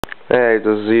Hey, this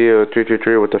is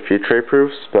Yugioh333 with a few trade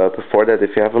proofs, but before that,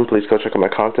 if you haven't, please go check out my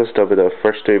contest. They'll be the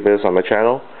first 3 videos on my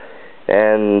channel.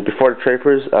 And before the trade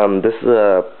proofs, this is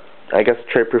I guess, a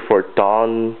trade proof for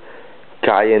Dawn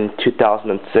Guyan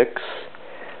 2006.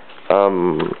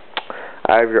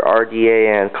 I have your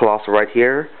RDA and Colossal right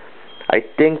here. I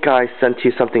think I sent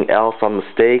you something else on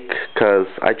mistake, because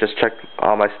I just checked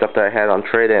all my stuff that I had on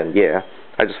trade, and yeah,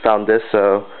 I just found this,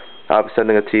 so I'll be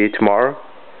sending it to you tomorrow.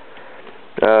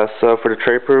 So for the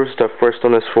trade proofs, the first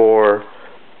one is for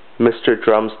Mr.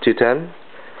 Drums 210.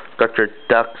 Got your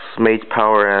Ducks, Mage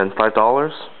Power, and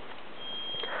 $5.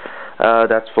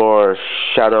 That's for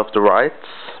Shadowsoftheriots.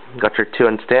 Got your 2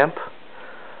 and stamp.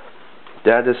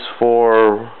 That is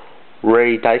for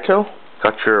Raydyko.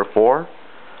 Got your 4.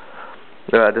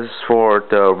 This is for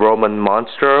the Roman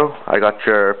Monstro. I got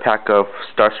your pack of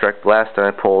Starstrike Blast and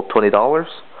I pulled $20.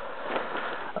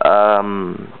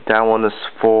 That one is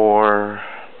for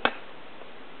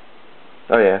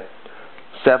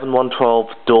 7112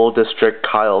 Dual District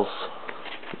Kyles.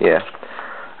 Yeah.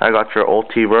 I got your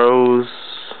Ulti Rose,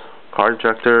 Card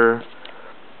Ejector,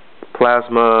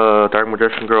 Plasma, Dark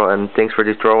Magician Girl, and thanks for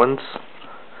these throw-ins.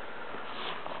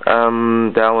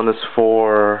 That one is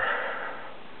for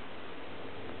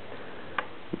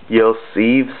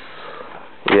YosevS.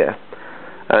 Yeah.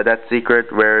 That's Secret,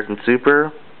 Rares, and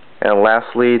Super. And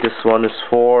lastly, this one is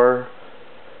for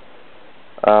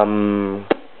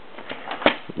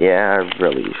yeah, I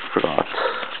really forgot.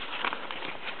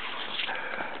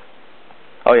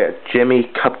 Oh yeah, Jimmy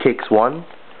Cupcakes 1.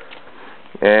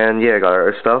 And yeah, I got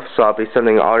our stuff, so I'll be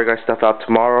sending all your guys' stuff out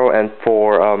tomorrow. And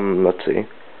for let's see,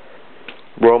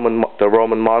 the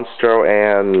Roman Monstro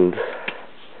and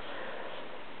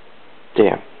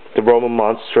the Roman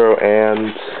Monstro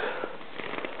and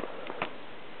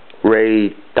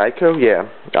Raydyko, yeah,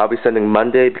 I'll be sending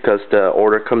Monday because the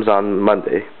order comes on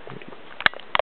Monday.